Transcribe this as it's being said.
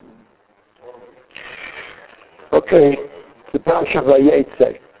Okay, the Parsha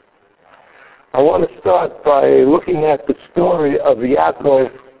Vayetze. I want to start by looking at the story of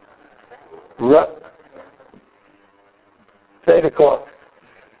Yaakov. 8 o'clock,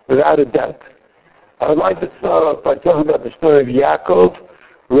 without a doubt. I would like to start off by talking about the story of Yaakov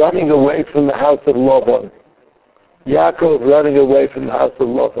running away from the house of Lavan. Yaakov running away from the house of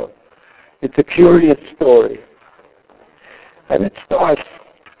Lavan. It's a curious story. And it starts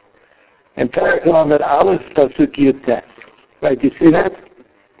in Perek Lamed Aleph Pasuk Yutes. Right, you see that?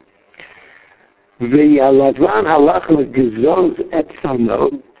 V'yalavan halach legezoz et sono.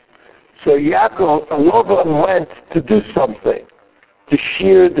 So Lavan went to do something, to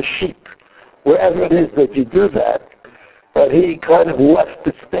shear the sheep. Wherever it is that you do that, but he kind of left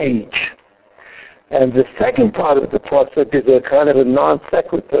the stage. And the second part of the pasuk is a kind of a non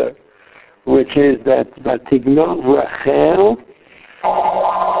sequitur, which is that Vatignov Rachel.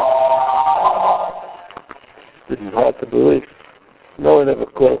 This is hard to believe. No one ever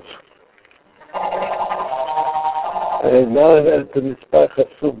quotes. And now I've added to Mispar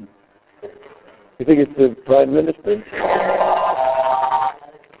Chasum. You think it's the Prime Minister?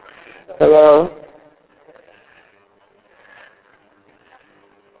 Hello?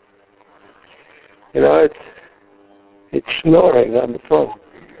 You know, it's snoring on the phone.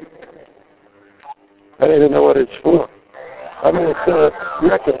 I don't even know what it's for. I mean, it's a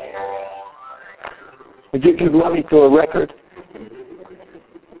record. Would you give money to a record?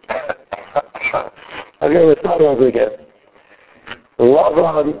 Okay, let's start over again.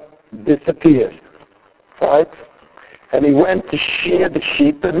 Lavan disappeared, right? And he went to shear the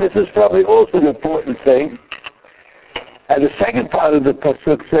sheep, and this is probably also an important thing. And the second part of the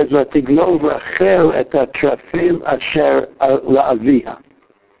pasuk says, "Vatignov Rachel et hatrafim asher la'aviha."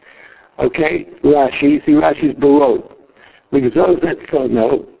 Okay, Rashi. You see, Rashi's below. Legzos et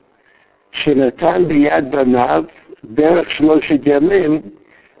sono, shenatan biyad banav derech shlosha yamim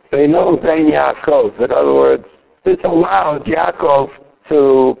beino vein Yaakov. In other words, this allowed Yaakov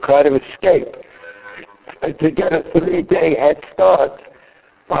to kind of escape, to get a 3-day head start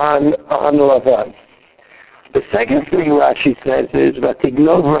on Lavan. The second thing Rashi says is,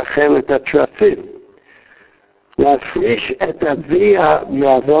 "Vatignov Rachel et hatrafim, lafrish et avia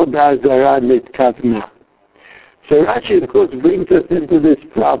me'avoda zara nitkavna." So Rashi, of course, brings us into this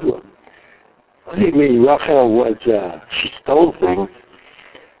problem. What do you mean, Rachel was, she stole things?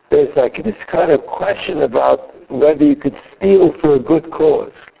 There's like this kind of question about whether you could steal for a good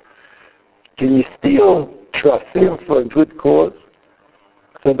cause. Can you steal trafim for a good cause?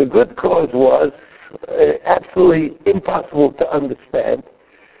 So the good cause was absolutely impossible to understand,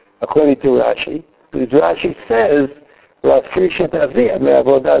 according to Rashi, because Rashi says,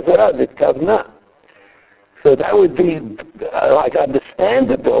 so that would be like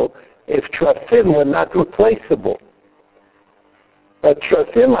understandable if trafim were not replaceable. But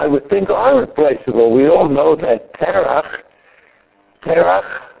trafim, I would think, are replaceable. We all know that Terach,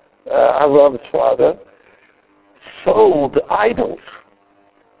 Avram's father, sold idols.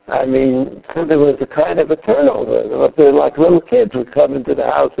 I mean, so there was a kind of a turnover. Like little kids would come into the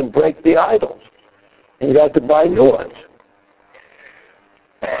house and break the idols. And you had to buy new ones.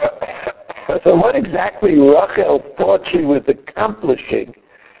 So what exactly Rachel thought she was accomplishing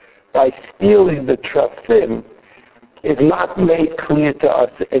by stealing the trafim is not made clear to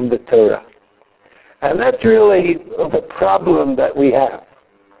us in the Torah. And that's really the problem that we have.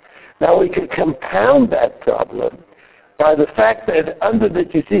 Now we can compound that problem by the fact that under the,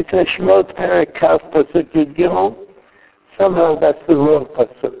 you see, it says Shemot Perek Kaf Pasuk Yud Gimel. Somehow that's the wrong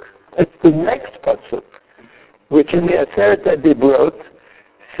Pasuk. It's the next Pasuk, which in the Aseret HaDibrot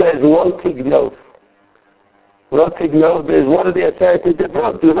says Lo Tignov. Lo Tignov is one of the Aseret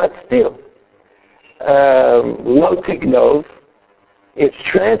HaDibrot, do not steal. Lo Tignov, it's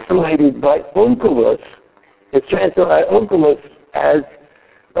translated by Onkelos. It's translated by Onkelos as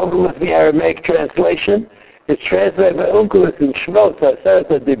Onkelos, the Aramaic translation. It's translated by Onkelos in Shemot, Aseret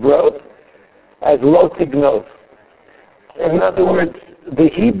HaDibrot, as Lo Tignov. In other words, the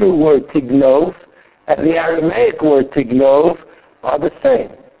Hebrew word Tignov and the Aramaic word Tignov are the same.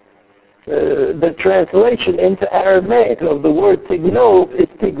 The translation into Aramaic of the word Tignov is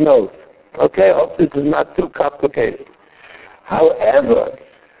Tignov. Okay, I hope this is not too complicated. However,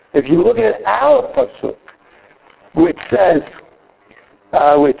 if you look at our pasuk, which says,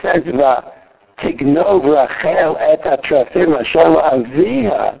 "Tignov Rachel et hatrafim asher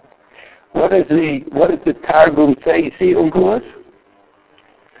la'aviha," what does the Targum say? You see, Unkelos?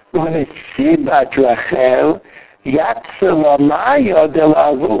 When it's Sibat Rachel, Yatsa Lamaya de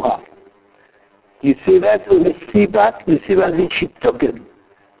la'avuha. You see that? When it's Sibat means she took him.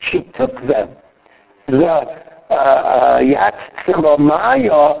 She took them. The Yat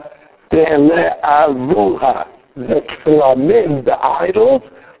Tzilomaya De'le'avuha. The Tzilamim, the idols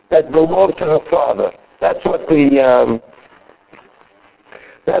that belong to her father. That's what the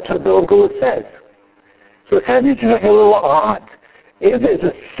Onkelos says. So it kind of is like a little odd. If there's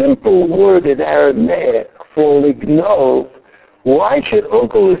a simple word in Aramaic for lignov, why should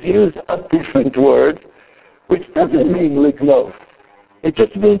Onkelos use a different word, which doesn't mean lignov? It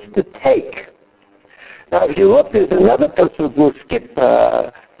just means to take. Now, if you look, there's another pasuk. We'll skip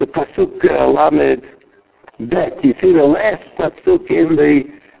the pasuk Lamed Bet. You see the last pasuk in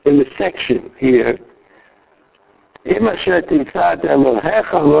the section here. Im asher timtzad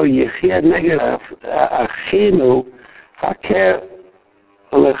Elohecha lo yichya neged achinu haker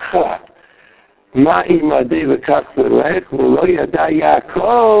lecha. Ma imadi v'kach v'lech v'lo yada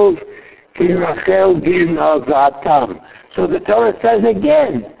Yaakov ki Rachel ginavatam. So the Torah says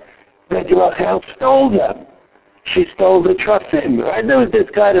again that Rachel stole them. She stole the trofim. Right? There was this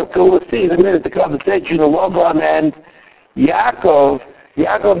kind of, we'll see in a minute, the conversation of Laban and Yaakov.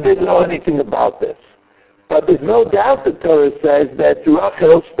 Yaakov didn't know anything about this. But there's no doubt the Torah says that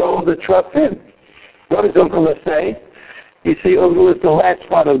Rachel stole the trofim. What does Onkelos say? You see, Onkelos, the last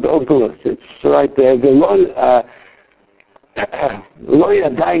part of the Onkelos. It's right there. The Lo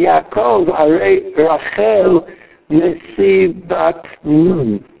yada Yaakov arei Rachel nesibat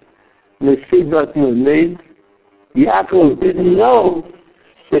nun. Nesibat nun means Yaakov didn't know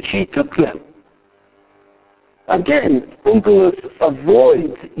that she took them. Again, Onkelos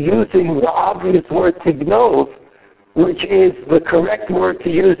avoids using the obvious word tignov, which is the correct word to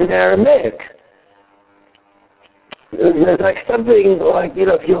use in Aramaic. There's like something like,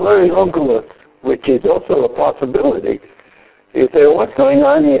 if you're learning Onkelos, which is also a possibility, you say, what's going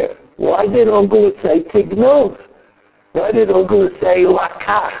on here? Why did Onkelos say tignov? Why did Onkelos say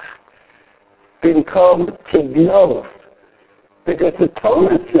lakach? Become tignov? Because the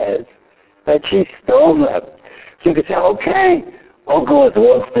Torah says that she stole them. So you can say, okay, Onkelos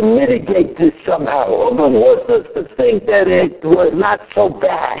wants to mitigate this somehow. Onkelos wants us to think that it was not so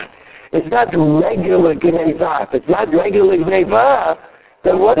bad. It's not regular gneva. If it's not regular gneva,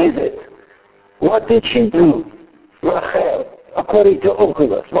 then what is it? What did she do, Rachel, according to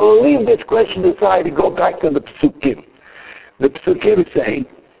Onkelos? Well, we'll leave this question aside and go back to the Psukim. The Psukim say,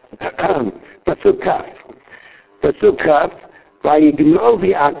 Pasuk Kaf. Pasuk Kaf, Vayignov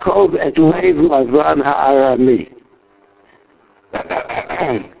Yaakov et Lev Lavan ha'arami.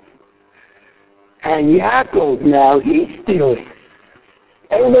 And Yaakov now, he's stealing.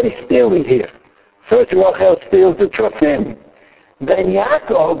 Everybody's stealing here. First Rachel steals the trofim. Then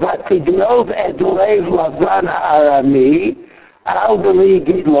Yaakov, Vayignov et Lev Lavan ha'arami, al b'li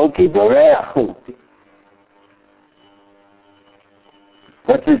gidlo ki boreachu.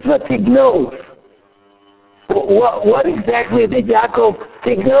 What is Vatignov? What exactly did Yaakov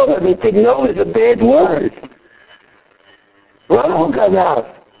tignov? I mean, tignov is a bad word. Why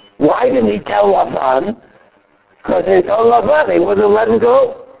didn't he tell Lavan? Because he told Lavan he wouldn't let him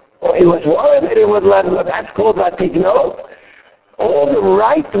go. Or he was worried that he wouldn't let him go. That's called Vatignov. All the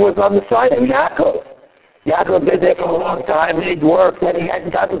right was on the side of Yaakov. Yaakov been there for a long time, he'd worked, and he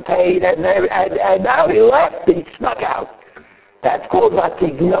hadn't gotten paid, and now he left, he snuck out. That's called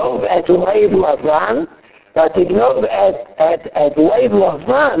Vatignov et Lev Lavan. Vatignov et Lev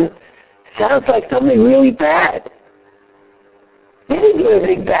Lavan sounds like something really bad. He didn't do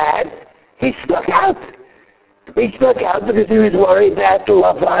anything bad. He snuck out. He snuck out because he was worried that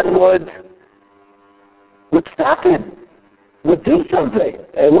Lavan would stop him, would do something.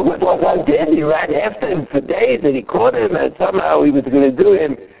 And look what Lavan did. He ran after him for days, and he caught him, and somehow he was going to do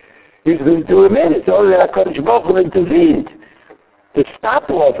him in. It's only that HaKadosh Baruch Hu intervened to stop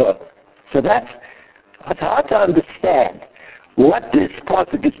Lavan. So it's hard to understand what this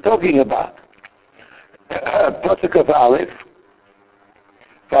pasuk is talking about. Pasuk of Aleph,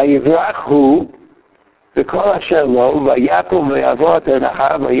 Vayivrach v'kol asher lo, vayakum v'yavot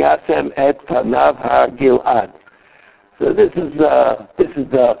enachav v'yasem et panav ha'gil'ad. So this is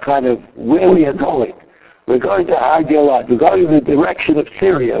the kind of where we are going. We're going to Har Gilad. We're going in the direction of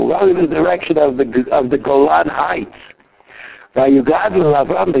Syria. We're going in the direction of the Golan Heights. Vayugad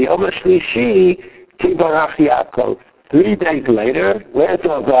Lavan b'yom hashlishi ki barach Yaakov. 3 days later, where's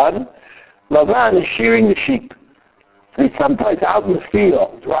Lavan? Lavan is shearing the sheep. He's someplace out in the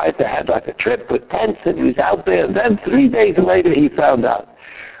field, right? They had like a trip with tents, and he was out there. And then 3 days later, he found out.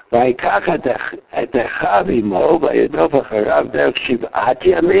 ויקח את אחיו עמו, וידוף אחריו דרך 7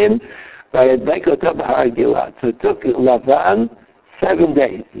 ימים, וידבק אותו בהר גלעד. So it took Lavan 7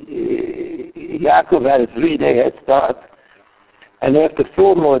 days. Yaakov had a 3-day head start. And after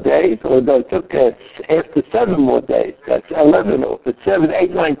 4 more days, or no, it took after 7 more days, that's 11, or 7,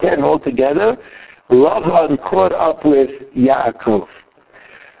 8, 9, 10 altogether, Lavan caught up with Yaakov.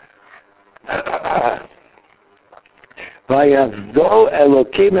 ויבוא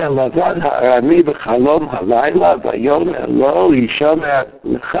אלוקים אל לבן הארמי בחלום הלילה, ויאמר לו, ישמע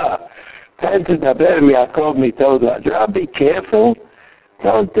לך. Tend to תדבר עם יעקב מתוך הדרה. Be careful.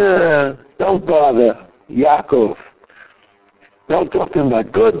 Don't bother Yaakov. Don't talk to him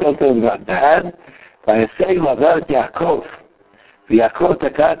about good, don't talk to him about bad. וישג לבן את יעקב. ויעקב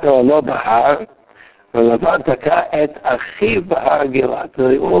תקע את עולו בהר, ולבן תקע את אחיו בהר גלעד. So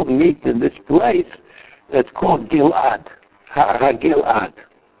they all meet in this place that's called Gilad. הר גלעד.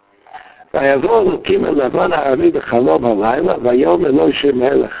 ויבוא אלוקים אל לבן הארמי בחלום הלילה, ויאמר לו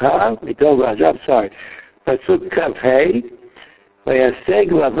שמע לך, מתוך ועכשיו, פסוק כ"ה,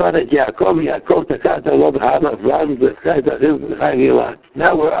 וישג לבן את יעקב, יעקב תקע את עולו בהר לבן, ותקע את אחיו בהר גלעד.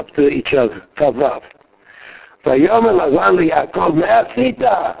 Now we're up to each other, כ"ו. ויאמר לבן ליעקב, מה עשית?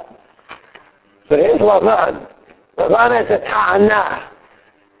 ויש לבן has a טענה.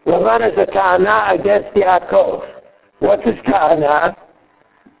 Lavan has a ta'ana against Yaakov. What's his ta'ana?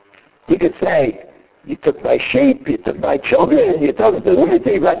 You could say, you took my sheep, you took my children, you took the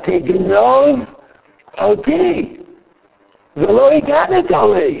liberty, but tignov oti. V'lo higaneta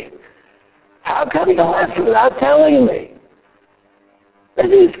li. How come you left without telling me? This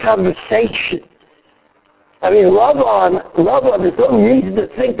is conversation. I mean, Lavan, there's no reason to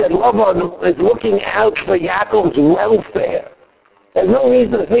think that Lavan is looking out for Yaakov's welfare. There's no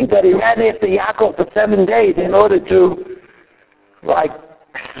reason to think that he ran after Yaakov for 7 days in order to,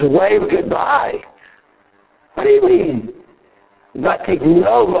 wave goodbye. What do you mean?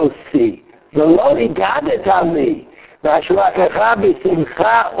 Vatignovosi, v'lo higadet ali, v'ashlakacha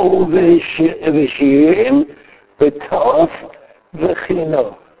b'simcha u'v'shirim, b'tov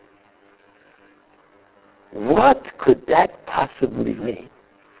v'chino. What could that possibly mean?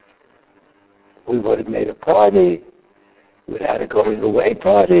 We would have made a party. We would have had a going-away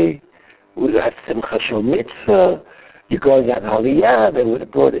party. We would have Simcha Shel Mitzvah. You're going on Aliyah. They would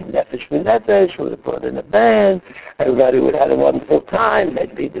have brought in Nefesh V'Nefesh. We would have brought in a band. Everybody would have had a wonderful time.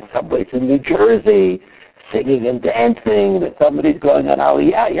 They'd be in some place in New Jersey, singing and dancing. That somebody's going on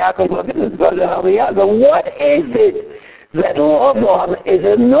Aliyah. Yaakov Avinu is going on Aliyah. But what is it that Lavan is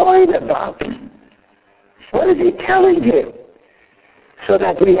annoyed about? What is he telling you? So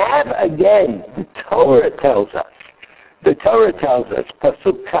that we have, again, the Torah tells us,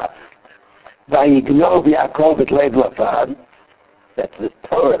 Pasuk Kaf, Vayignov Yaakov et Lev Lavan, that the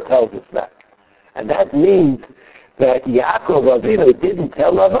Torah tells us that. And that means that Yaakov Avinu didn't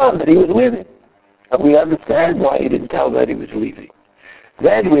tell Lavan that he was leaving. And we understand why he didn't tell that he was leaving.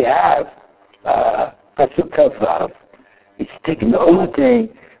 Then we have Pasuk Kaf, it's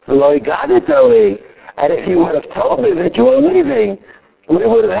technology, V'lo higadet. And if you would have told me that you were leaving, we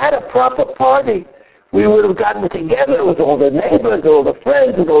would have had a proper party. We would have gotten together with all the neighbors, all the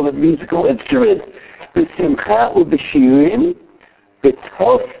friends, with all the musical instruments. B'simcha u'b'shirim,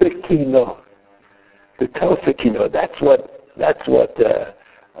 b'tov v'kino. B'tov v'kino. That's what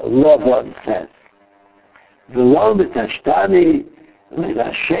Lavan says. V'lo b'tashtani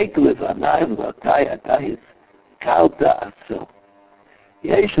l'nashek levanayim l'otay atayis kalta aso.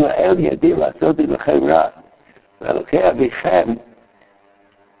 יש לאל ידי לעשות לכם רע, ולוקח בכם,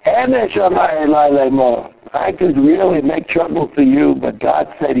 אין שמע אלי לאמור. I could really make trouble for you, but God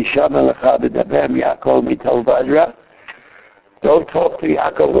said, ישמע לך בדבר עם יעקב מתוך ועדרה. Don't talk to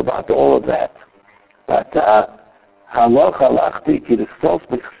Yaakov about all of that. ואתה, הלכתי כי לכסוף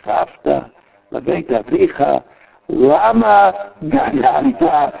נחשפת לבית אביך, למה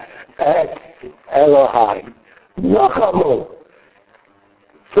גנבת את אלוהי? לא חמור.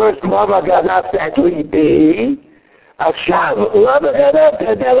 First, Lama Ganaf at Libi, Ashav, Lama Ganaf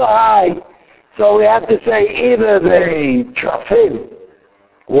at Elohai. So we have to say either the Trafim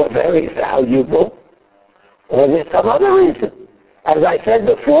were very valuable, or there's some other reason. As I said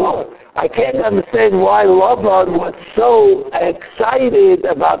before, I can't understand why Lavan was so excited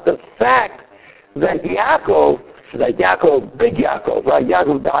about the fact that Yaakov, Big Yaakov, like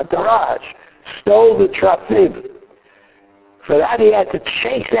Yaakov Da'atarash, stole the Trafim. For that he had to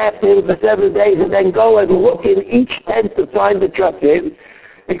chase after him for 7 days and then go and look in each tent to find the trafim.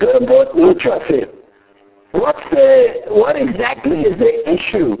 He could have bought new trafim. What exactly is the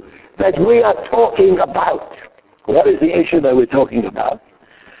issue that we are talking about? What is the issue that we're talking about?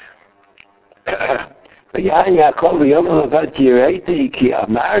 The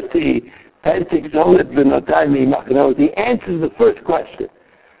answer is the first question.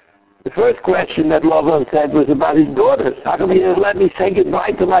 The first question that Lavan said was about his daughters. How come he didn't let me say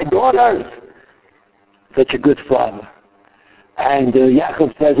goodbye to my daughters? Such a good father. And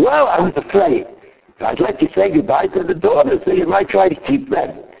Yaakov says, well, I was afraid. I'd let you say goodbye to the daughters, so you might try to keep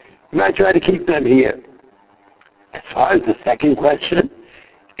them. You might try to keep them here. As far as the second question,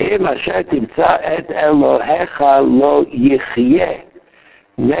 Im asher timtza et Elohecha lo yichyeh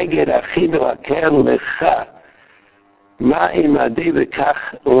neged achinu aker lecha ma im adi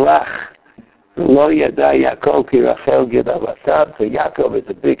v'kach lach lo yada Yaakov ki Rachel geda basar. So Yaakov is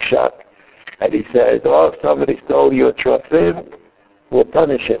a big shot. And he says, oh, if somebody stole your trophim, we'll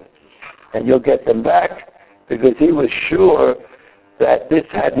punish him. And you'll get them back, because he was sure that this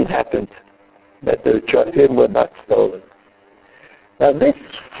hadn't happened, that the trophim were not stolen. Now this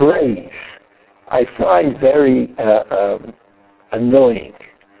phrase I find very annoying.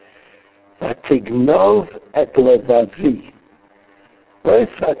 Vatignov et levavi. What is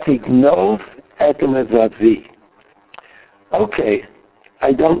vatignov et levavi? Okay,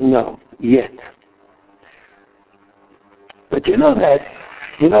 I don't know yet. But you know that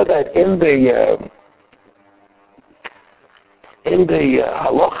in the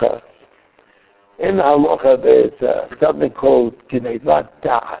halacha, there's something called Gnevat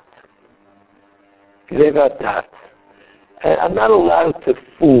Da'at. Gnevat Da'at. And I'm not allowed to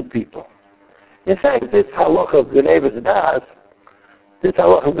fool people. In fact, this halacha of Gnevat Da'at, is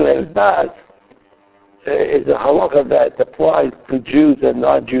a halacha that applies to Jews and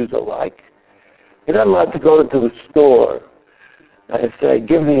non-Jews alike. You're not allowed to go into the store and say,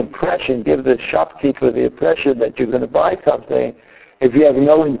 give the shopkeeper the impression that you're going to buy something if you have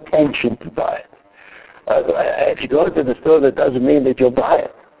no intention to buy it. If you go into the store, that doesn't mean that you'll buy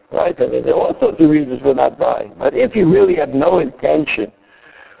it, right? I mean, there are all sorts of reasons for not buying. But if you really have no intention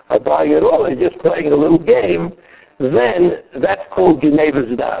of buying at all, and just playing a little game, then that's called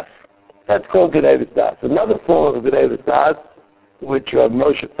Gnevas Das. That's called Gnevas Das. Another form of Gnevas Das, which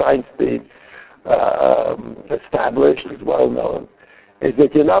Moshe Feinstein established, is well known, is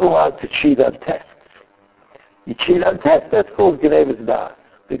that you're not allowed to cheat on tests. You cheat on tests, that's called Gnevas Das,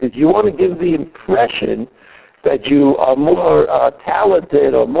 because you want to give the impression that you are more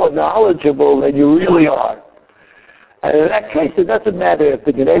talented or more knowledgeable than you really are. And in that case, it doesn't matter if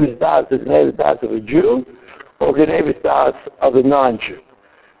the Gnevas Das is Gnevas Das of a Jew or Gnevas Das of a non-Jew.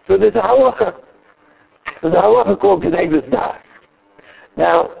 So there's a halacha. There's a halacha called Gnevas Das.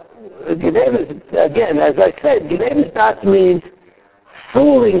 Now, again, as I said, Gnevas Das means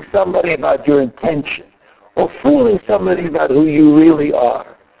fooling somebody about your intention, or fooling somebody about who you really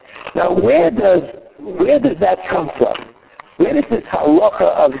are. Now, where does that come from? Where does this halacha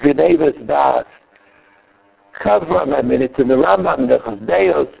of Gnevas Das come from? I mean, it's in the Rambam, the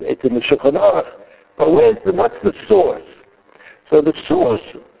Chasdeos, it's in the Shulchan Aruch, but what's the source? So the source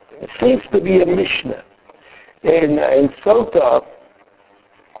seems to be a Mishnah. In Sota,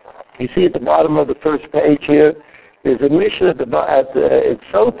 you see at the bottom of the first page here, there's a Mishnah in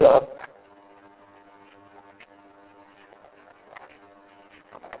Sota.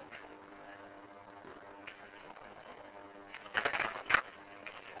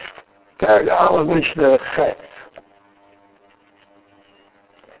 Paragraph Mishnah Chet.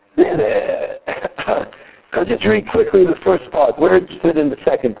 I'll just read quickly the first part. We're interested in the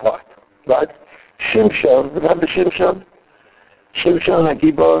second part. Right? Shimshon, remember Shimshon? Shimshon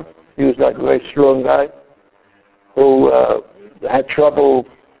HaGibor, he was like a very strong guy who had trouble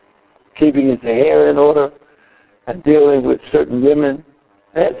keeping his hair in order and dealing with certain women.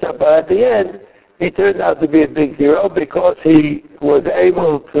 But at the end, he turned out to be a big hero because he was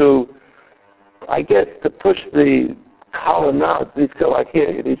able to, I guess, to push the column out. These go like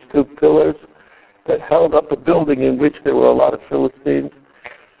here, these two pillars that held up a building in which there were a lot of Philistines.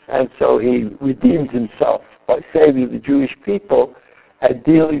 And so he redeemed himself by saving the Jewish people and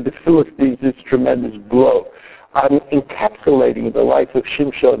dealing the Philistines this tremendous blow. I'm encapsulating the life of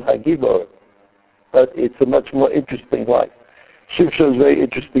Shimshon HaGibor, but it's a much more interesting life. Shimshon's a very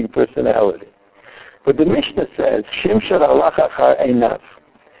interesting personality. But the Mishnah says, Shimshon halach achar einav.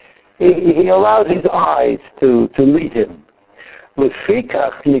 He allowed his eyes to lead him.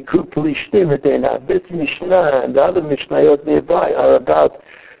 Lefikach niku plishtim et einav. This Mishnah and the other Mishnayot nearby are about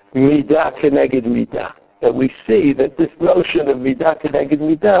midah keneged midah. That we see that this notion of midah keneged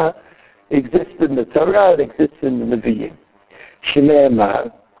midah exists in the Torah, it exists in the Nevi'im.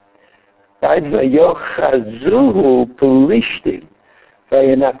 Shneimar, vayochazuhu plishtim.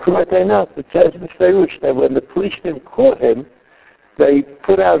 It says in Ferush that when the Plishtim caught him, they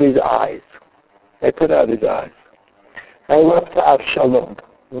put out his eyes. They were up to Avshalom.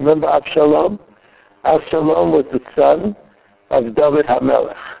 Remember Avshalom? Avshalom was the son of David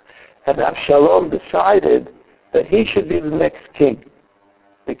HaMelech. And Avshalom decided that he should be the next king,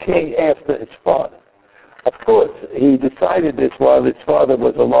 the king after his father. Of course, he decided this while his father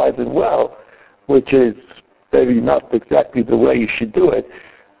was alive and well, which is maybe not exactly the way you should do it,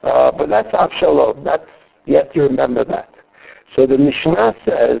 but that's Avshalom. You have to remember that. So the Mishnah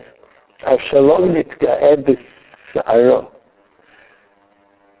says, Avshalom nitga'eh b'sa'aro.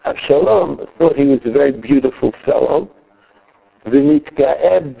 Avshalom thought he was a very beautiful fellow.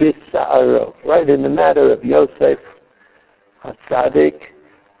 V'nitga'eh b'sa'aro. Right, in the matter of Yosef HaTzadik,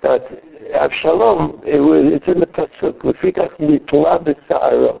 that Avshalom, it's in the Pasuk, L'fikach nitla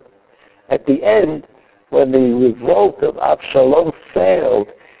b'sa'aro. At the end, when the revolt of Avshalom failed,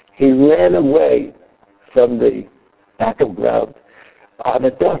 he ran away from the battleground on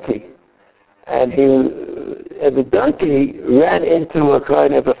a donkey. And the donkey ran into a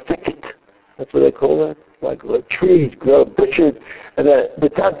kind of a thicket. That's what they call it. Like trees grow, bushes. And the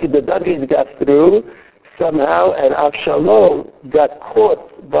donkey got through somehow, and Avshalom got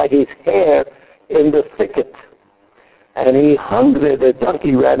caught by his hair in the thicket. And he hung there, the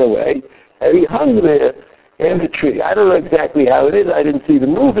donkey ran away, and he hung there in the tree. I don't know exactly how it is. I didn't see the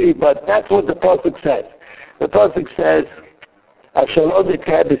movie, but that's what the Pasuk says. The Pasuk says, Avshalom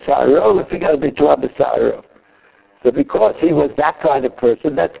nitga'eh b'sa'aro, l'fikach nitla b'sa'aro. So because he was that kind of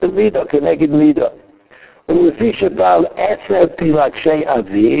person, that's the midah, keneged midah. U'lefi shebal eser pilakshei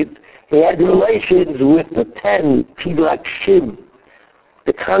aviv, he had relations with the 10 pilakshim,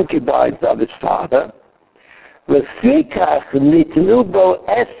 the concubines of his father. L'fikach nitnu bo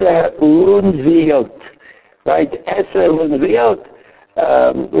eser lunviot. Right, eser lunviot,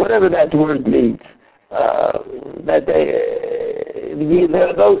 whatever that word means. That there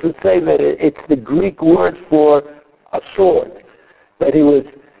are those who say that it's the Greek word for a sword, that he was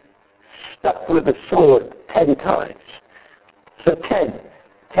stuck with a sword 10 times. So 10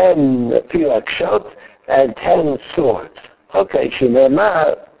 pilakshot and 10 swords. Okay,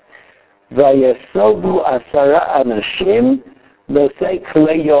 Shinamar, Vayesobu asara anashim, Nosei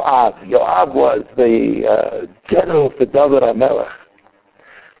Klei Yoav. Yoav was the general for David HaMelech.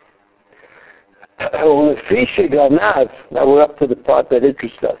 Now we're up to the part that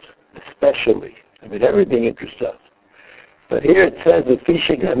interests us, especially. I mean, everything interests us. But here it says, Lefi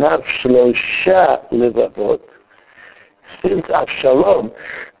sheganav shlosha levavot. Since Avshalom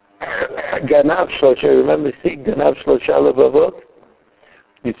ganav shlosha, remember seeing ganav shlosha levavot?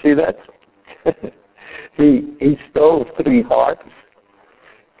 You see that? he stole 3 hearts.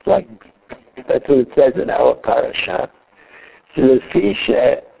 It's like, that's what it says in our parasha. Lefi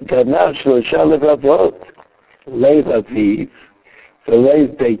sheganav shlosha levavot, lev aviv,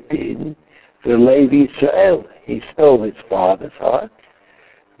 v'lev beit din, v'lev Yisrael. He stole his father's heart,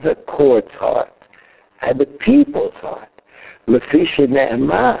 the court's heart, and the people's heart. Lefi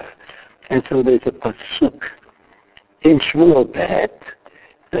shene'emar. And so there's a pasuk in Shmuel Bet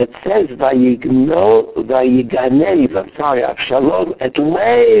that says, Vayiganev, Avshalom et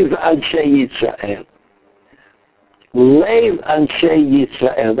leiv anshe Yisrael. Leiv anshe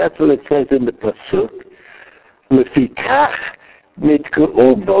Yisrael. That's what it says in the pasuk. Lefikach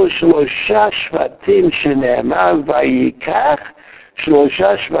נתקעו בו 3 שבטים שנאמר ויקח 3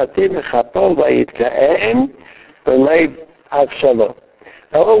 שבטים מכפו ויתקעם בלב אבשלום.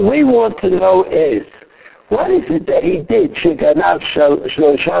 Now what we want to know is, what is it that he did, שגנב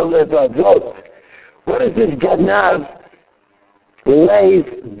 3 לבבות? What is this גנב לב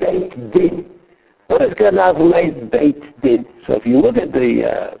בית דין? What is גנב לב בית דין? So if you look at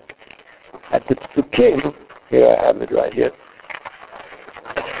the psukim, here I have it right here.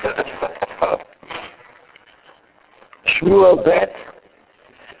 Shmuel Bet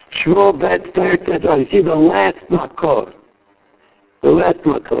 13, you see the last makor.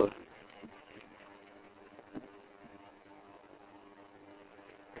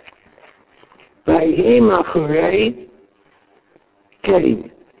 Vayhi machurei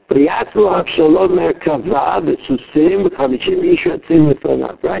Cain. V'yatzu Avshalom merkava v'susim v'chamishim ish yotzim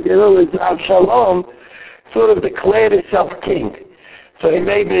lefonav. Right? In other words, Avshalom sort of declared himself king. So he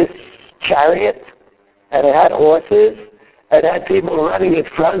made this chariot, and it had horses, and had people running in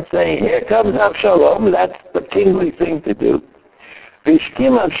front saying, here comes Avshalom. That's the kingly thing to do.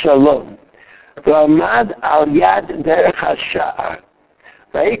 V'ishkim Avshalom, v'amad al yad derech hasha'ar,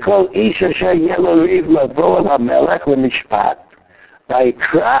 v'yikol ish asher yeh lo riv lavo al hamelech v'nishpat,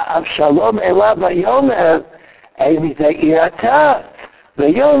 v'yikra Avshalom elav v'yomer, ein ze'ir atah. So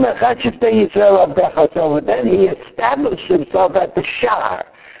then he established himself at the Shar.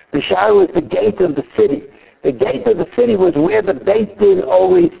 The Shar was the gate of the city. The gate of the city was where the Beit Din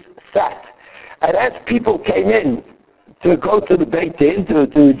always sat. And as people came in to go to the Beit Din to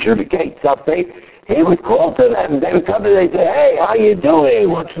adjudicate something, he would call to them. They would come and they'd say, hey, how you doing?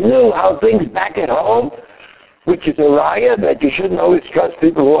 What's new? How are things back at home? Which is a raya that you shouldn't always trust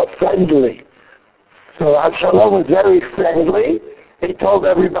people who are friendly. So Avshalom was very friendly. He told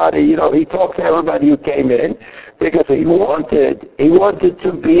everybody, he talked to everybody who came in because he wanted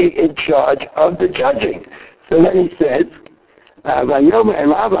to be in charge of the judging. So then he says, Vayom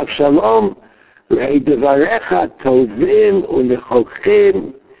elav Avshalom rei devarecha tovim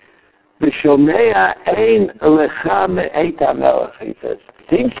unechochim v'shomea ein lecha me'et hamelech. He says,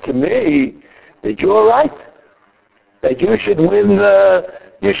 seems to me that you're right, that you should win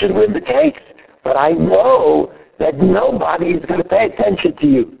the case. But I know that nobody is going to pay attention to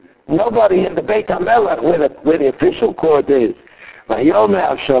you. Nobody in the Beit HaMelech, where the official court is. Vayom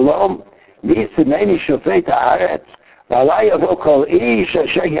Avshalom v'yisimeni shofet haaretz v'alai yavo kol ish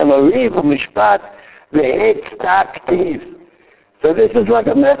asher yeloriv u'mishpat v'et taktiv. So this is like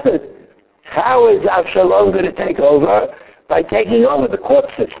a method. How is Avshalom going to take over? By taking over the court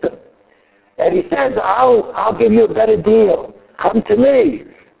system. And he says, I'll give you a better deal. Come to me.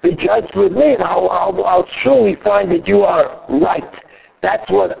 Be judged with me, and I'll surely find that you are right. That's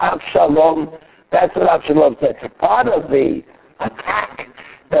what Avshalom said. So part of the attack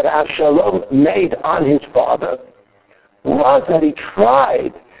that Avshalom made on his father was that he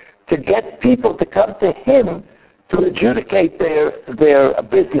tried to get people to come to him to adjudicate their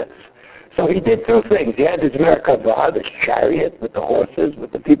business. So he did two things. He had his Merkavah, this chariot with the horses,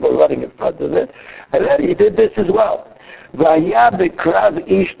 with the people running in front of it, and then he did this as well. והיה בקרב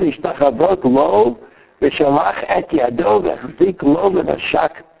איש להשתחוות לו, ושלח את ידו והחזיק לו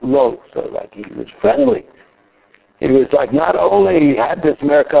ונשק לו. So like he was friendly. He was like not only he had this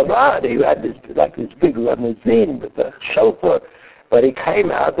Merkavah, he had this big limousine with a chauffeur, but he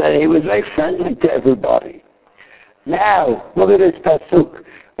came out and he was very friendly to everybody. Now, look at this pasuk.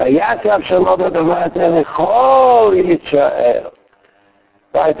 ויעש אבשלום הדבר הזה לכל ישראל.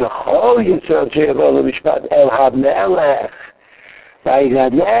 וכל ישראל שיבואו למשפט אל המלך.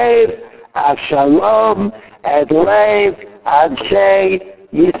 ויגנב אבשלום את לב אנשי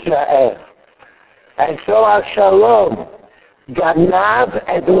ישראל. And so Avshalom ganav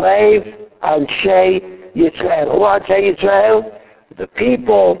et lev anshay Yisrael. Who are anshay Yisrael? The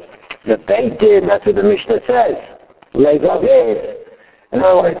people, the Beit Din, that's what the Mishnah says. Levavid. In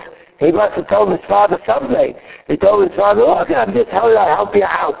other words, he must have told his father something. He told his father, look, I'm just helping to help you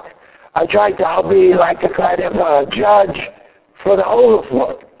out. I tried to help you like a kind of judge for the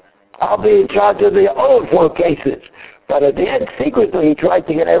overflow. I'll be in charge of the overflow cases. But at the end, secretly, he tried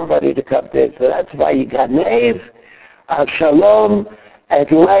to get everybody to come in. So that's why you got Nev, Avshalom, and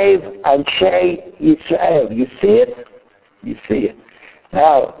Lev, and Shei Yisrael. You see it? You see it.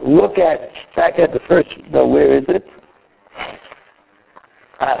 Now, look back at the first, where is it?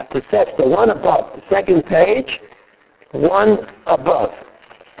 The one above, the second page, one above.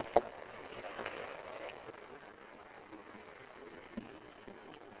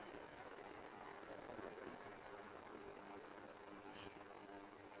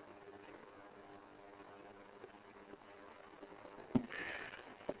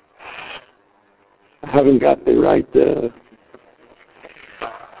 I haven't got the right,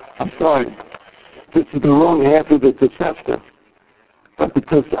 I'm sorry. This is the wrong half of the Tosefta. But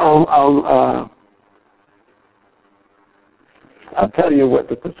because I'll tell you what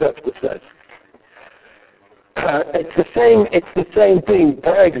the Tosefta says. It's the same thing.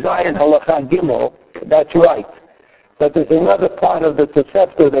 Perek Zayin Halacha Gimel. That's right. But there's another part of the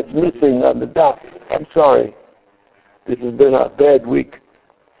Tosefta that's missing on the daf. I'm sorry. This has been a bad week.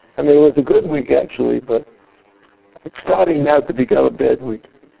 I mean, it was a good week actually, but it's starting now to become a bad week.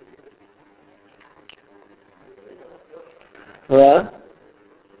 Huh?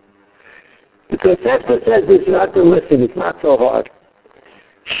 The Tosefta says this, you have to listen, it's not so hard.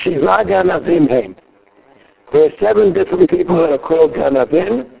 Shiva Ganavim Heim. There are 7 different people that are called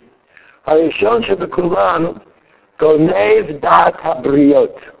Ganavim. Harishon Shebekulan, Gonev Da'at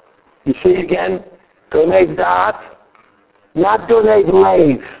Habriot. You see again? Gonev Da'at, not Gonev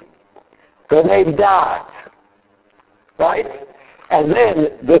Lev. Gonev Da'at. Right? And then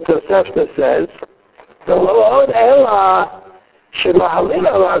the Tosefta says, the Lord Elah, שמעלים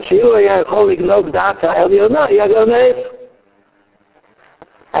עליו שהוא היה יכול לגנוב דעת העליונה, היה גונב.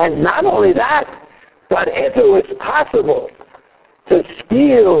 And not only that, but if it was possible to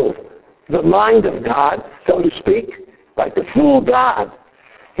steal the mind of God, so to speak, like to fool God,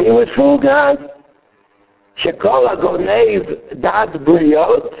 he would fool God. שכל הגונב דעת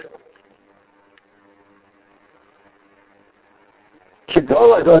בריאות,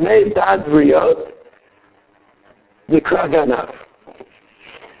 שכל הגונב דעת בריאות, the Kraganav.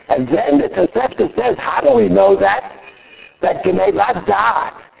 And then the Tosefta says, how do we know that? That Genevat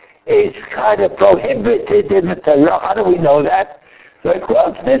Da'at is kind of prohibited in the Torah. How do we know that? So it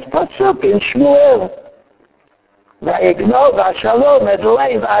quotes this pasuk in Shmuel. Vayigno v'ashalom et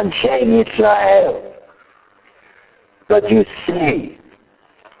leiv anshe Yisrael. But you see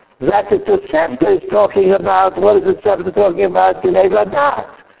that the Tosefta is talking about, what is the Tosefta talking about? Genevat Da'at.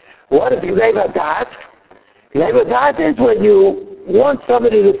 What is Genevat Da'at? Genevat Da'at is when you want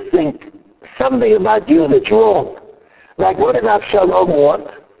somebody to think something about you that's wrong. Like what did Avshalom want?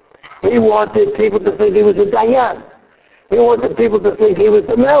 He wanted people to think he was a Dayan. He wanted people to think he was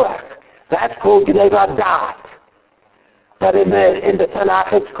the Melech. That's called Genevat Da'at. But in the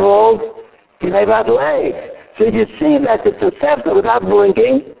Tanakh it's called Genevat Leiv. So you see that the Tosefta, without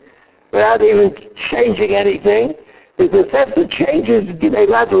blinking, without even changing anything, the Tosefta changes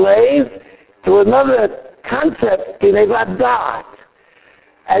Genevat Leiv to another concept, Genevat Da'at.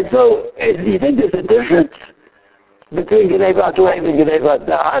 And so, do you think there's a difference between Genevat Leiv and Genevat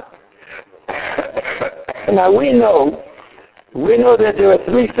Da'at? Now we know that there are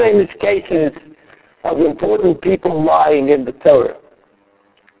three famous cases of important people lying in the Torah,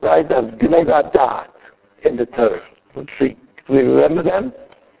 right? Of Genevat Da'at in the Torah. Let's see, do we remember them?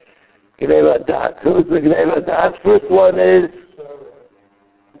 Genevat Da'at. Who's the Genevat Da'at? First one is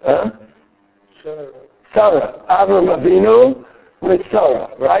Sarah. Avram Avinu with Sarah,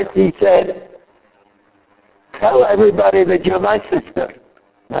 right? He said, tell everybody that you're my sister.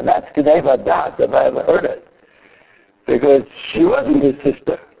 Now that's Genevat Da'at, if I ever heard it. Because she wasn't his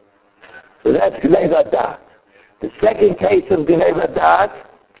sister. So that's Genevat Da'at. The second case of Genevat Da'at,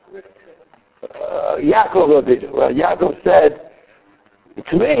 Yaakov Avinu. Well, Yaakov said,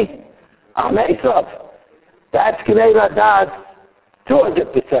 it's me. I'm Esav. That's Genevat Da'at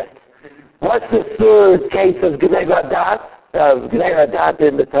 200%. What's the third case of Genevat Da'at? Genevat Da'at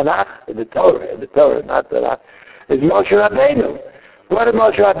in the Tanakh, in the Torah, not Tanakh, is Moshe Rabbeinu. What did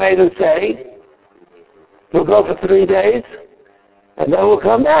Moshe Rabbeinu say? We'll go for 3 days, and then we'll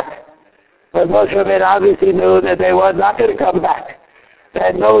come back. But Moshe Rabbeinu obviously knew that they were not going to come back. They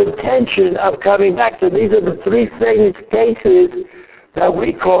had no intention of coming back. So these are the three famous cases that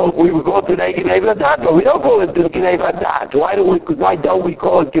we would call today Genevat Da'at, but we don't call it Genevat Da'at. Why don't we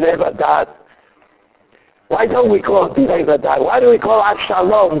call it Genevat Da'at? Why don't we call it Genevat Da'at? Why do we call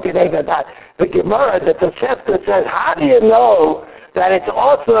Avshalom Genevat Da'at? The Gemara, the Tosefta says, how do you know that it's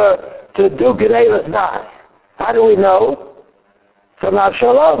also to do Genevat Da'at? How do we know? From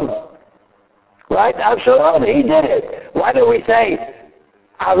Avshalom. Right? Avshalom, he did it. Why do we say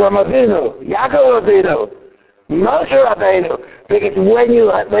Avram Avinu, Yaakov Avinu, Moshe Rabbeinu? Because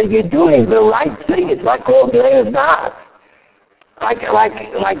when you're doing the right thing, it's like called Genevat Da'at. Like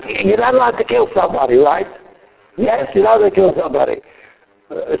you're not allowed to kill somebody, right? Yes, you're not allowed to kill somebody.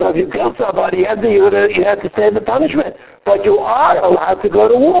 So if you kill somebody, you have to save the punishment. But you are allowed to go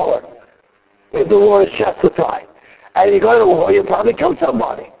to war if the war is justified. And you go to war, you probably kill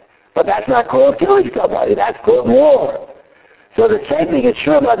somebody. But that's not called killing somebody. That's called war. So the same thing is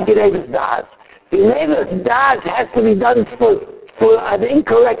true about Genevat Da'at. Genevat Da'at has to be done for an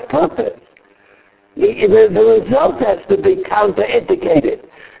incorrect purpose. The result has to be counter-indicated.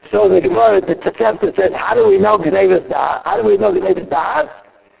 So the Gemara, the Tosefta says, how do we know Genevat Da'at? How do we know Genevat Da'at?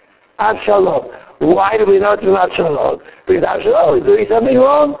 Avshalom. Why do we know it's from Avshalom? Because Avshalom is doing something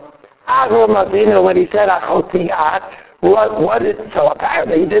wrong. Avram Avinu, when he said Achoti At, so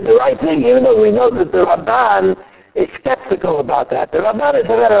apparently he did the right thing, even though we know that the Ramban is skeptical about that. The Ramban is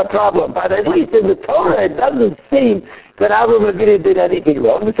a problem, but at least in the Torah it doesn't seem that Avram Avinu did anything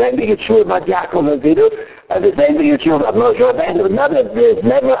wrong. The same thing is true about Yaakov Avinu, and the same thing is true about Moshe Rabbeinu. There's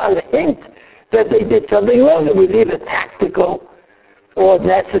never a hint that they did something wrong. It was either tactical, or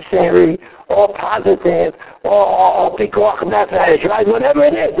necessary, or positive, or pikuach nefesh, right? Whatever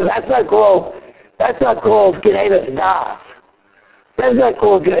it is. So that's not called Genevat Da'at. That's not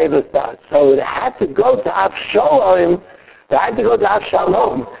called Genevat Da'at. So they had to go to Avshalom. They had to go to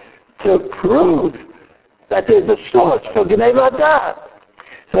Avshalom to prove that there's a source for Genevat Da'at.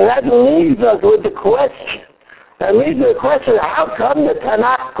 So that leaves us with the question. How come the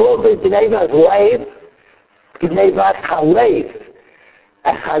Tanakh called it Genevat Leiv, Genevat Chalev,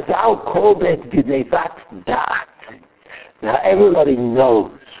 and Chazal called it Genevat Da'at? Now everybody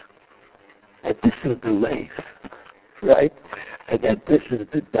knows that this is the Leiv, right? And that this is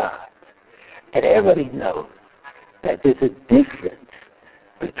the Da'at. And everybody knows that there's a difference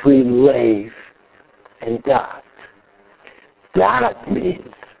between Leiv and Da'at. Da'at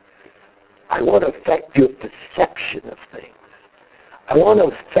means I want to affect your perception of things. I want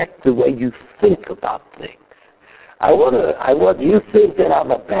to affect the way you think about things. You think that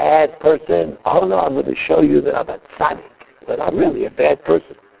I'm a bad person? Oh no, I'm going to show you that I'm a tzaddik, that I'm really a bad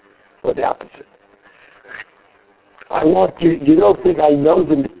person. Or the opposite. I want you don't think I know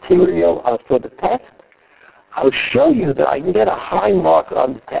the material for the test? I'll show you that I can get a high mark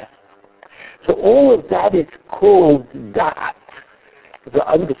on the test. So all of that is called da'at, the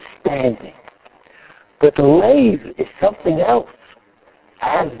understanding. But the lave is something else,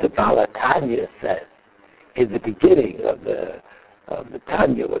 as the Baal HaTanya says in the beginning of the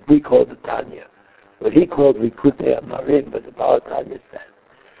Tanya, what we call the Tanya, what he called Likutei Amarim, but the Baal HaTanya says.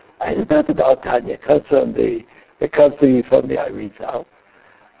 And it's not the Baal HaTanya, it comes from the Arizal,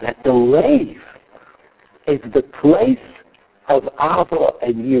 that the lave is the place of Ava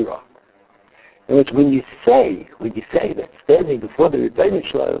and Yira. In which when you say that standing before the Rebbeinu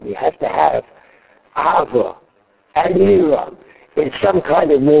Shalom, you have to have Ava and Yira in some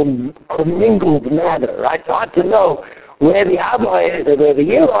kind of more commingled manner, right? It's hard to know where the Ava is and where the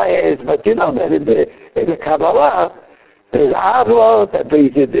Yira is, but you know that in the Kabbalah, there's Ava that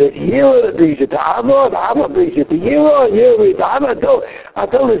brings you the Yira, that brings you to Ava, the Ava brings you to Yira, and Yira brings you to Ava.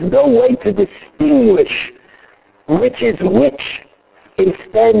 Until there's no way to distinguish which is which in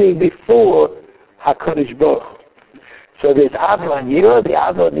standing before HaKadosh Baruch Hu. So there's Ava and Yira, the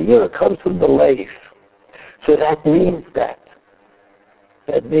Ava and the Yira comes from the Leif. So that means that.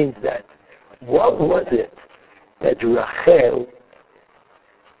 What was it that Rachel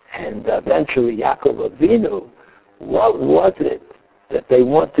and eventually Yaakov Avinu, what was it that they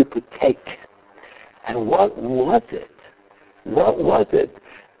wanted to take? And what was it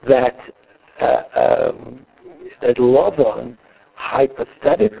that Lavan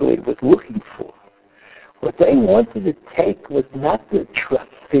hypothetically was looking for? What they wanted to take was not the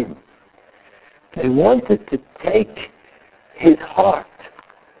trafim. They wanted to take his heart,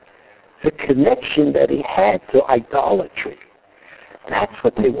 the connection that he had to idolatry. That's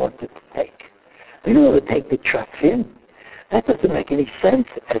what they wanted to take. They didn't want to take the trafim. That doesn't make any sense,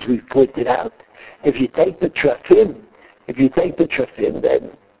 as we've pointed out. If you take the trafim,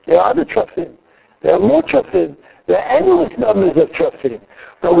 then there are the trafim. There are more trafim. There are endless numbers of trafim.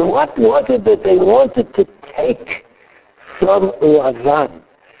 But what was it that they wanted to take from Lavan?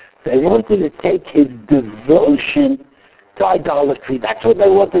 They wanted to take his devotion to idolatry. That's what they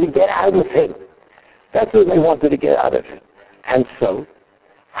wanted to get out of him. And so,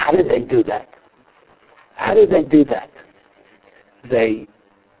 how did they do that? They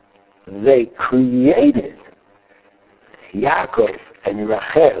created Yaakov and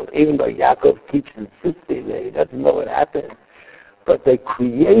Rachel, even though Yaakov keeps insisting that he doesn't know what happened, but they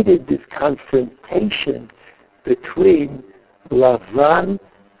created this confrontation between Lavan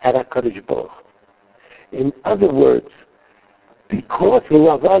and HaKadosh Baruch Hu. In other words, because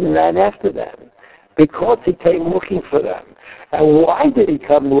Lavan ran after them, because he came looking for them. And why did he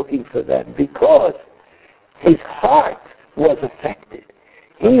come looking for them? Because his heart was affected.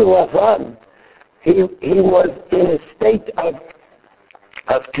 Lavan, he was in a state of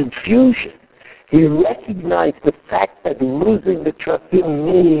confusion. He recognized the fact that losing the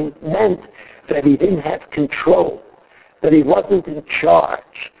trafim meant that he didn't have control, that he wasn't in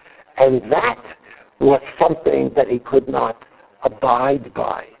charge. And that was something that he could not abide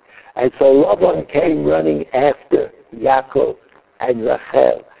by. And so Lavan came running after Yaakov and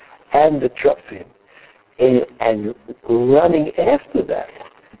Rachel and the trafim. And running after that,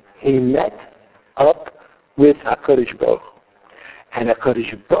 he met up with HaKadosh Baruch Hu. And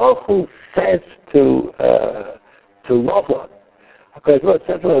HaKadosh Baruch Hu says to Lavan, HaKadosh Baruch Hu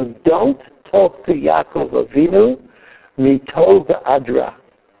says to him, don't talk to Yaakov Avinu, mitov adra.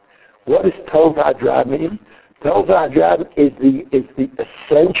 What does tov adra mean? Tov adra is the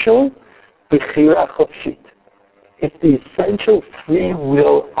essential bechira chofshit. It's the essential free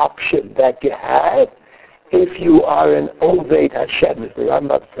will option that you have if you are an Oved Hashem, as the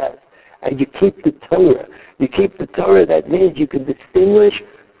Rambam says, and you keep the Torah. You keep the Torah, that means you can distinguish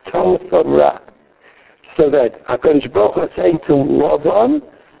Tov from Ra. So that HaKadosh Baruch Hu is saying to Lavan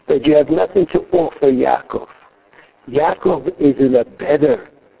that you have nothing to offer Yaakov. Yaakov is in a better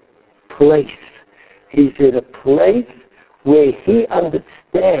place. He's in a place where he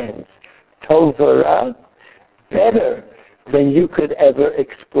understands Tov Ra better than you could ever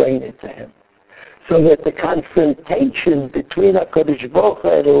explain it to him. So that the confrontation between HaKadosh Baruch Hu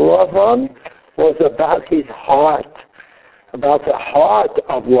and Lavan was about his heart, about the heart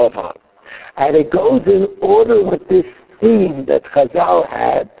of Lavan. And it goes in order with this theme that Chazal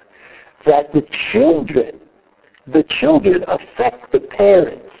had, that the children affect the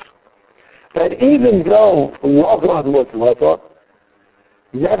parents. That even though Lavan was Lavan,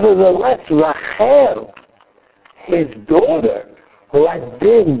 nevertheless Rachel, his daughter, who had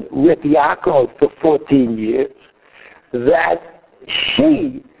been with Yaakov for 14 years, that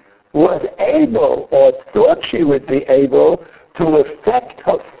she was able, or thought she would be able, to affect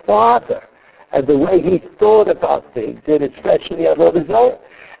her father and the way he thought about things, and especially Avodah Zarah.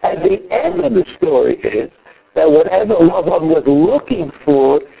 And the end of the story is that whatever Lavan was looking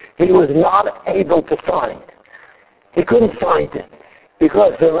for, he was not able to find. He couldn't find it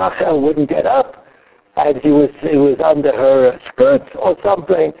because Rachel wouldn't get up, and he was under her skirts or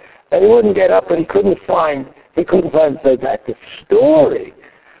something, and he wouldn't get up, and he couldn't find. So that the story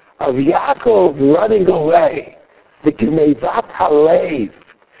of Yaakov running away, the Gneivat Halev,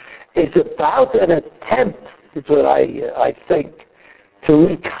 is about an attempt, is what I think, to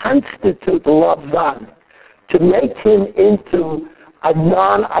reconstitute Lavan, to make him into a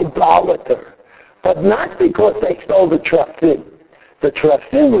non-idolater, but not because they stole the Trafim. The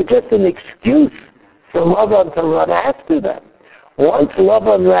Trafim were just an excuse for Lavan to run after them. Once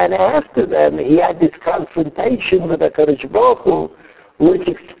Lavan ran after them, he had this confrontation with HaKadosh Baruch Hu, which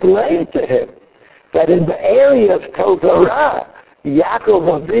explained to him that in the area of Torah,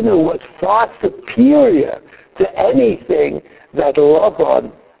 Yaakov Avinu was far superior to anything that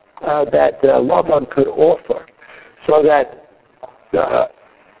Lavan could offer. So that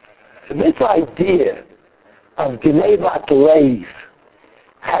this idea of Gnevat Lev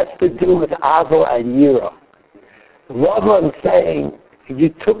has to do with Avo and Yira. Lavan saying, you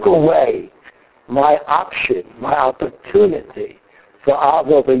took away my option, my opportunity for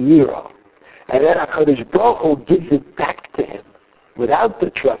Avo and Yira. And then HaKadosh Baruch Hu gives it back to him without the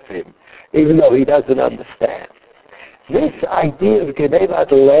Trafim, even though he doesn't understand. This idea of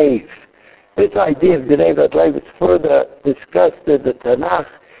Gnevat Lev, is further discussed in the Tanakh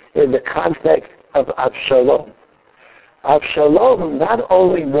in the context of Avshalom. Avshalom did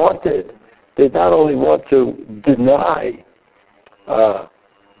not only want to deny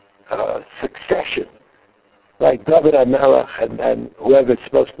succession, like David HaMelech and whoever's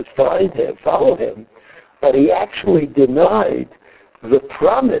supposed to follow him, but he actually denied the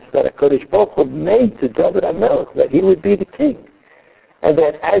promise that HaKadosh Baruch Hu made to David HaMelech that he would be the king, and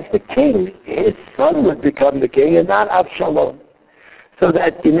that as the king, his son would become the king, and not Avshalom. So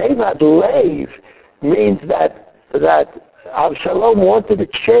that Gnevat Lev means that Avshalom wanted to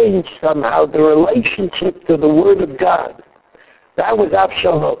change somehow the relationship to the Word of God. That was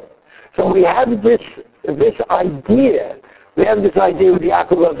Avshalom. So we have this idea. We have this idea with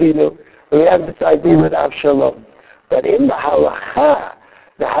Yaakov Avinu. We have this idea with Avshalom. But in the halakha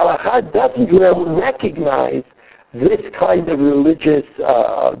doesn't really recognize this kind of religious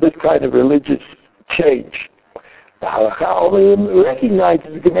change. The halakha only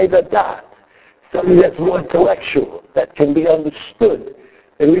recognizes Gnevat Dat, something that's more intellectual, that can be understood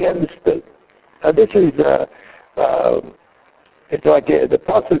and re-understood. Now this is it's like the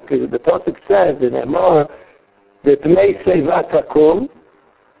pasuk says in Emor, "V'pnei seva takum,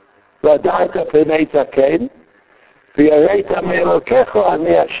 v'adaita pnei zaken, v'yareita me'elokecho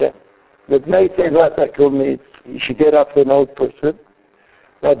ani Hashem." V'pnei seva takum means you should get up to an old person.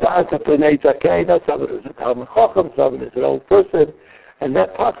 V'adaita pnei zaken, someone who's a Talmud Chacham, someone who's an old person, and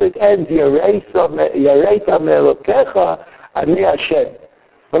that pasuk ends, "Yareita me'elokecha ani Hashem."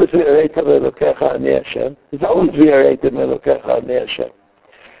 What is V'yareita me'elokecha ani Hashem? It's always V'yareita me'elokecha ani Hashem.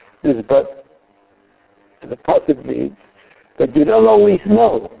 But the pasuk means that you don't always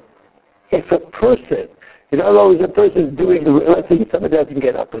know if a person is doing, let's say somebody doesn't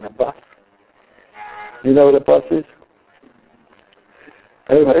get up in a bus. You know what a bus is?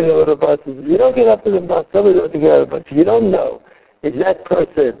 Everybody know what a bus is? You don't get up in a bus, somebody doesn't get up in a bus. You don't know. Is that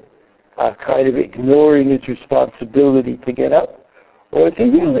person kind of ignoring his responsibility to get up? Or is he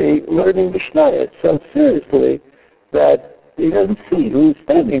really learning Mishnah so seriously that he doesn't see who's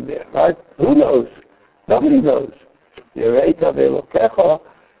standing there, right? Who knows? Nobody knows. They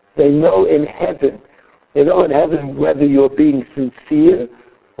know in heaven. They know in heaven whether you're being sincere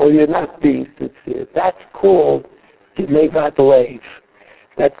or you're not being sincere. That's called Gnevat Lev.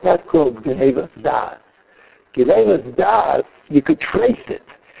 That's not called Gnevat Das. Gnevat Das, you could trace it.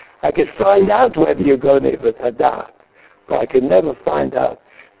 I could find out whether you're Gnevat Hadat. But I can never find out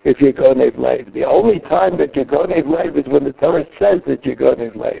if you're Gnevat Lev. The only time that you're Gnevat Lev is when the Torah says that you're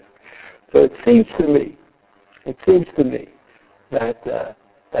Gnevat Lev. So it seems to me that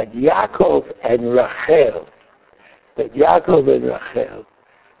Yaakov and Rachel,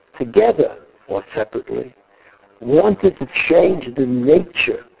 together or separately, wanted to change the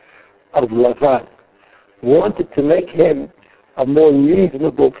nature of Lavan, wanted to make him a more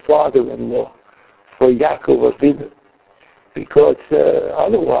reasonable father-in-law for Yaakov Avinu, because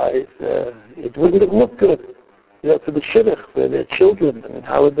otherwise it wouldn't have looked good. for the shidduch, for their children, and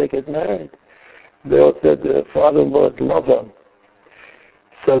how would they get married? They all said the father-in-law would love them.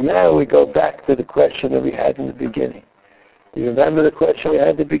 So now we go back to the question that we had in the beginning. Do you remember the question we had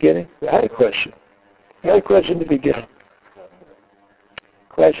at the beginning? We had a question. We had a question at the beginning.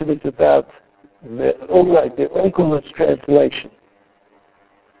 The question is about the Onkelos translation.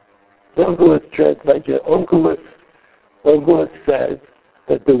 The Onkelos translation. Onkelos says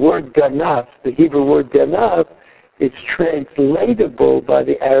that the word ganav, the Hebrew word ganav, is translatable by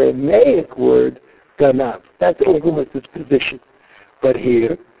the Aramaic word ganav. That's Onkelos' position. But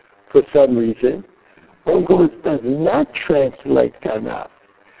here, for some reason, Onkelos does not translate ganav.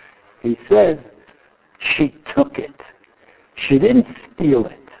 He says she took it. She didn't steal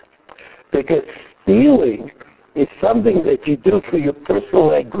it. Because stealing is something that you do for your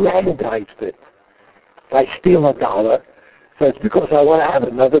personal aggrandizement. If I steal $1, so it's because I want to have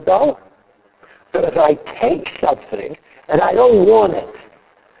another $1. But if I take something and I don't want it,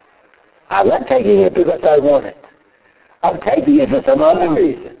 I'm not taking it because I want it. I'm taking it for some other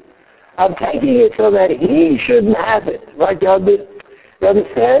reason. I'm taking it so that he shouldn't have it. Right, you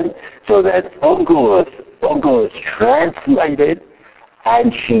understand? So that Onkelos translated,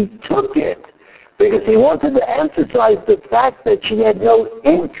 and she took it because he wanted to emphasize the fact that she had no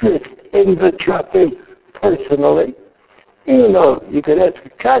interest in the truffle personally. Even though you could ask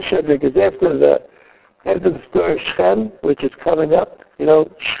Kasha, because after the story of Shem, which is coming up,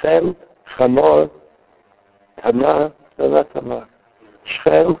 Shem, Hamor, Tamar, no, not Tamar,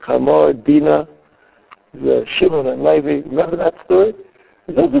 Shem, Hamor, Dinah, the Shimon and Levi. Remember that story?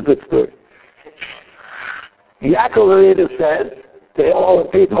 That's a good story. Yaakov later says to all the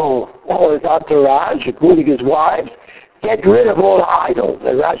people, all his entourage, including his wives, get rid of all the idols.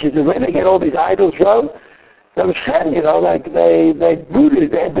 And Rashi says, where did they get all these idols from? From Shem, like they had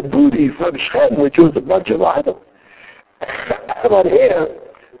the booty from Shem, which was a bunch of idols. But here,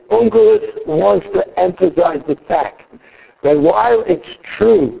 Onkelos wants to emphasize the fact that while it's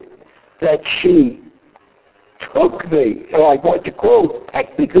true that she took what you call,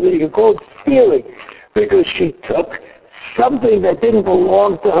 technically you can call it stealing, because she took something that didn't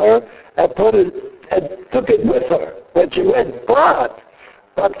belong to her and took it with her when she went brought.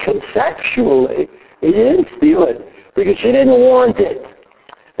 But conceptually, he didn't steal it because she didn't want it.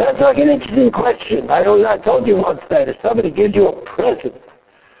 That's like an interesting question. I told you once that if somebody gives you a present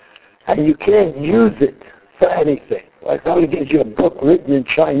and you can't use it for anything, like somebody gives you a book written in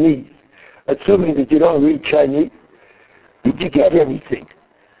Chinese, assuming that you don't read Chinese, did you get anything?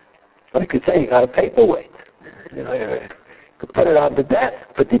 I could say you got a paperweight. You could put it on the desk,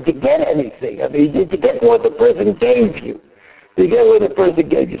 but did you get anything? I mean, did you get what the person gave you? Did you get what the person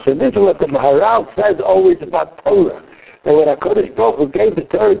gave you? So this is what the Maharal says always about Torah. That when HaKadosh Baruch Hu gave the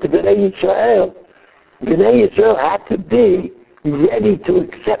Torah to Bnei Yisrael had to be ready to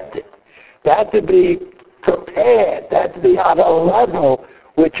accept it. They had to be prepared. They had to be on a level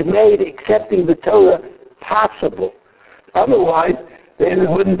which made accepting the Torah possible. Otherwise, they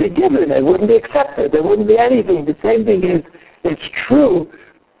wouldn't be given. They wouldn't be accepted. There wouldn't be anything. The same thing is, it's true,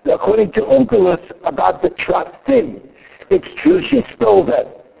 according to Onkelos, about the Trafim. It's true she stole them,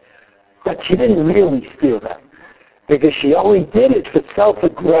 but she didn't really steal them, because she only did it for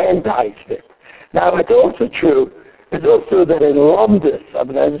self-aggrandizement. Now, it's also true that in Lomdus, I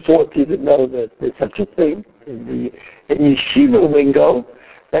just want you to know that there's such a thing, in yeshiva lingo,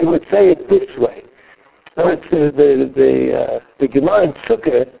 they would say it this way. The Gemara in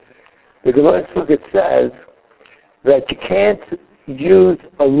Sukkot says that you can't use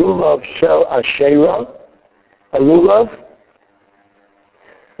a lulav shel Asherah, a lulav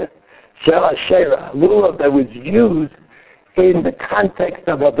shel Asherah, a lulav that was used in the context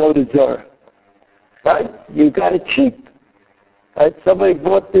of Avodah Zarah. Right? You got it cheap. Right? Somebody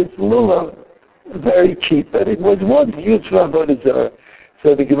bought this lulav very cheap, but it was once used for Avodah Zarah.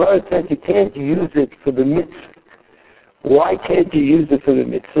 So the Gemara says you can't use it for the mitzvah. Why can't you use it for the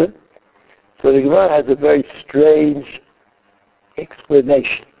mitzvah? So the Gemara has a very strange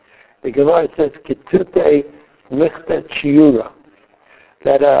explanation. The Gemara says, Ketute Lichta Chiura,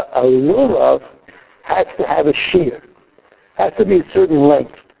 that a lulav has to have a shear, has to be a certain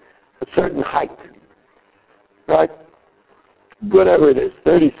length, a certain height, right? Whatever it is,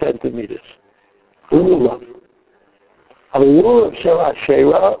 30 centimeters. Lulav. A lulav shel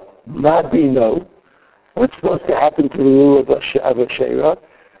Asherah, Mabino. What's supposed to happen to the lulav of Asherah?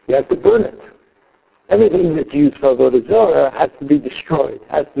 You have to burn it. Everything that's used for Avodah Zarah has to be destroyed,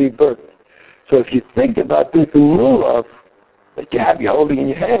 has to be burnt. So if you think about this lulav that you're holding in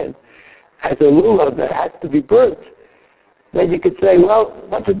your hand as a lulav that has to be burnt, then you could say, well,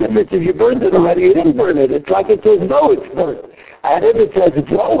 what's the difference if you burned it already? You didn't burn it. It's like it says, no, it's burnt. And if it says,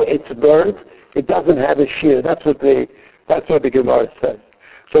 no, it's burnt, it doesn't have a shear. That's what the Gemara says.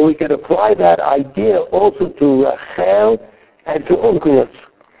 So we can apply that idea also to Rachel and to Onkelos.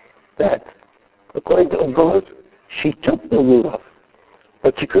 That, according to Onkelos, she took the lulav,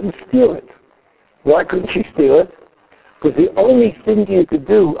 but she couldn't steal it. Why couldn't she steal it? Because the only thing you could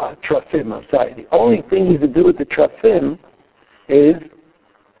do, the only thing you could do with the trafim is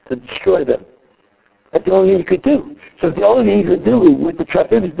to destroy them. That's the only thing you could do. So if the only thing you could do with the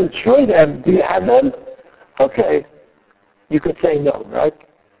trafim is to destroy them, do you have them? Okay. You could say no, right?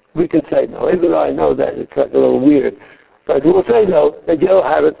 We could say no, even though I know that it's like a little weird. But we'll say no, that you don't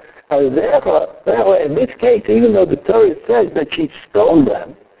have it. And therefore, in this case, even though the Torah says that she stole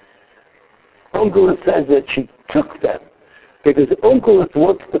them, Onkelos says that she took them. Because Onkelos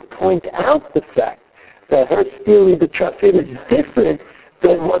wants to point out the fact that her stealing the trafim is different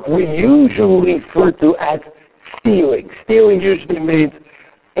than what we usually refer to as stealing. Stealing usually means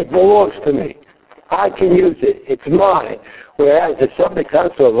it belongs to me. I can use it. It's mine. Whereas if something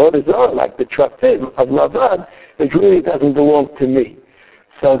comes to a Avodah Zarah, like the trafim of Lavan, it really doesn't belong to me.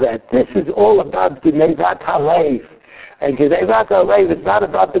 So that this is all about Genevat Halev. And Genevat Halev is not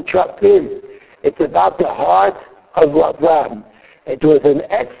about the trafim. It's about the heart of Lavan. It was an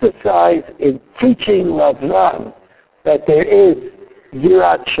exercise in teaching Lavan that there is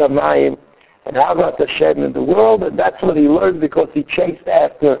Yirat Shamayim and Avat Hashem in the world, and that's what he learned because he chased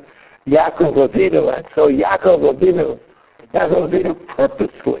after Yaakov Avinu. And so Yaakov Avinu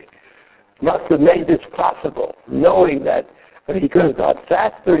purposely must have made this possible, knowing that he could have gone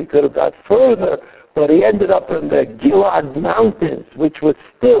faster, he could have gone further, but he ended up in the Gilad Mountains, which was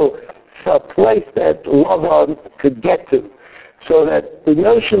still a place that Lavan could get to. So that the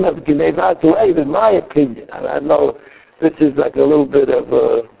notion of Genevat Lev, in my opinion, and I know this is like a little bit of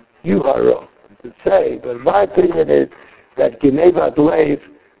a yuhara to say, but my opinion is that Genevat Lev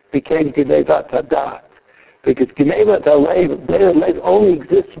became Genevat Hadat. Because Genevat Lev only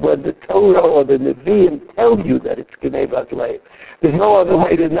exists when the Torah or the Nevi'im tell you that it's Genevat Lev. There's no other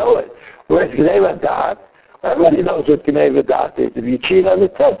way to know it. Whereas Genevat Hadat, everybody knows what Genevat Hadat is. If you cheat on the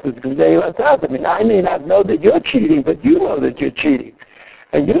test, it's Genevat Hadat. I mean, I may not know that you're cheating, but you know that you're cheating.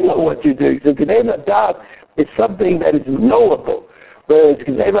 And you know what you're doing. So Genevat Hadat is something that is knowable. Whereas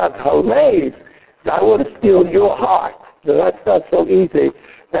Genevat Halev, I want to steal your heart. So that's not so easy.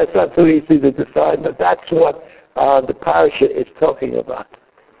 That's not so easy to decide, but that's what the parasha is talking about.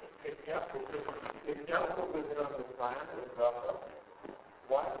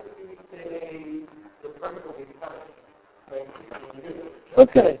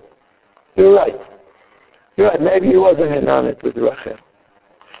 Okay, you're right. You're right. Maybe he wasn't in on it with Rachel,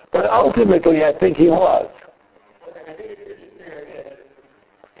 but ultimately, I think he was.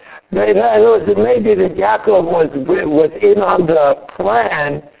 Maybe that Yaakov was in on the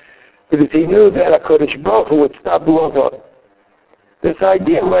plan because he knew that HaKadosh Baruch Hu would stop Lavan. This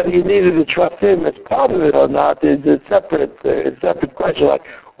idea whether you needed to trust him as part of it or not is a separate question. Like,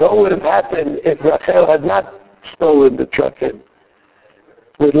 what would have happened if Rachel had not stolen the trafim?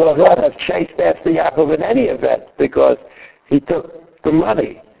 Would Lavan have chased after Yaakov in any event because he took the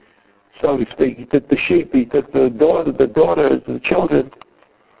money, so to speak? He took the sheep, he took the daughters, the children.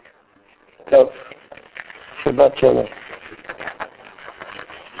 So, Shabbat Shalom.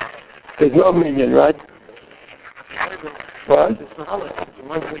 There's no minion, right? What?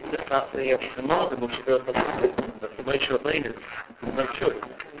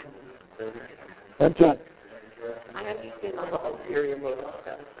 That's right. I understand all the ulterior motive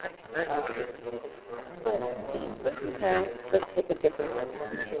stuff. Okay, let's take a different one.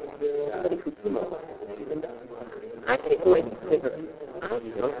 I take away the cigarette.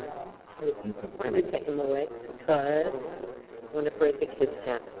 Why am I taking them away? Because I want to break the kids'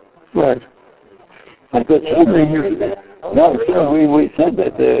 habit. Right. But certainly we said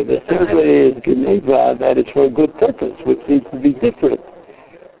that the survey is Geneva, that it's for a good purpose, which needs to be different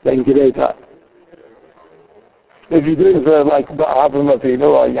than Geneva. If you do it for like Avraham Avinu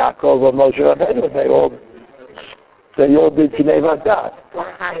or Yaakov or Moshe Rabbeinu, they all did Geneva God.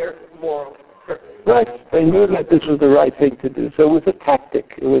 Or higher moral purpose. Right. They knew that this was the right thing to do. So it was a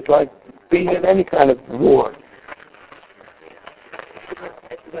tactic. It was like being in any kind of war.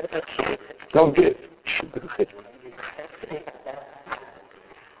 Don't give.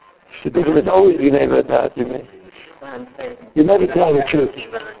 Shidduchim is always Geneva God, you mean. You never tell the truth.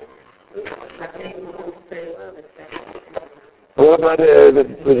 What about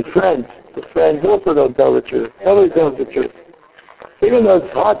the friends? The friends also don't tell the truth. Nobody tells the truth. Even though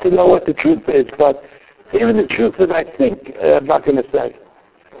it's hard to know what the truth is, but Even the truth that I think, I'm not going to say.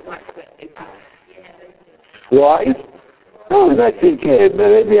 Why? Oh, I think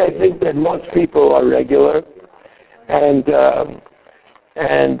maybe I think that most people are regular, and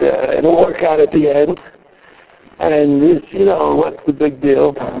it'll work out at the end. And this, what's the big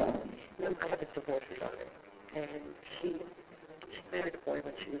deal? I have a divorce daughter, and she married a boy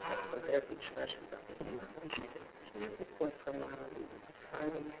when she was there beach fashion. She married this boy from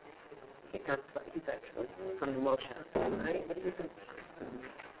he's actually from the Motown, right? But he was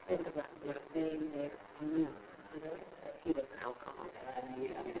in the rap thing there. He was alcohol,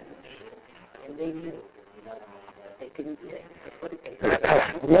 and they knew. They didn't say. What did they say?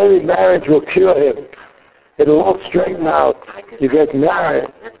 Maybe marriage will cure him. It'll all straighten out. You get married.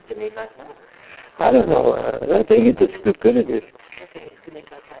 I don't know. I think it's a stupidity.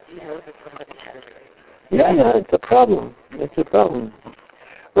 Yeah, it's a problem. It's a problem.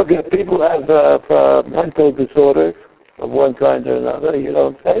 Look, if people have mental disorders of one kind or another, you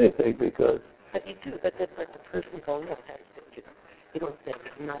don't say anything because... But you do. But that's like the person going up has to. You don't say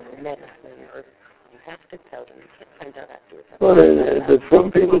it's not medicine or... You have to tell them. You can't find out afterwards. Well,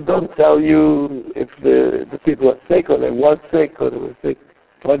 some people don't tell you if the people are sick or they were sick or they were sick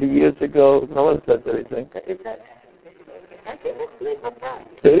 20 years ago. No one says anything. Is that? I think that's maybe that.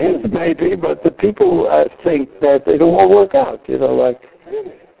 It is maybe, but the people think that it will all work out. Like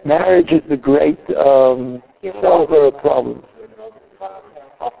marriage is the great solver of problems.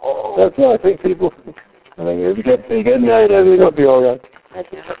 That's what I think people think. I mean, if you get married, everything will be all right. I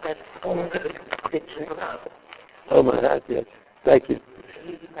think that's oh my God, yes. Thank you.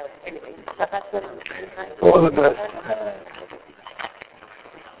 Anyway, All the best.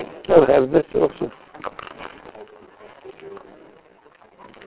 I'll have this also.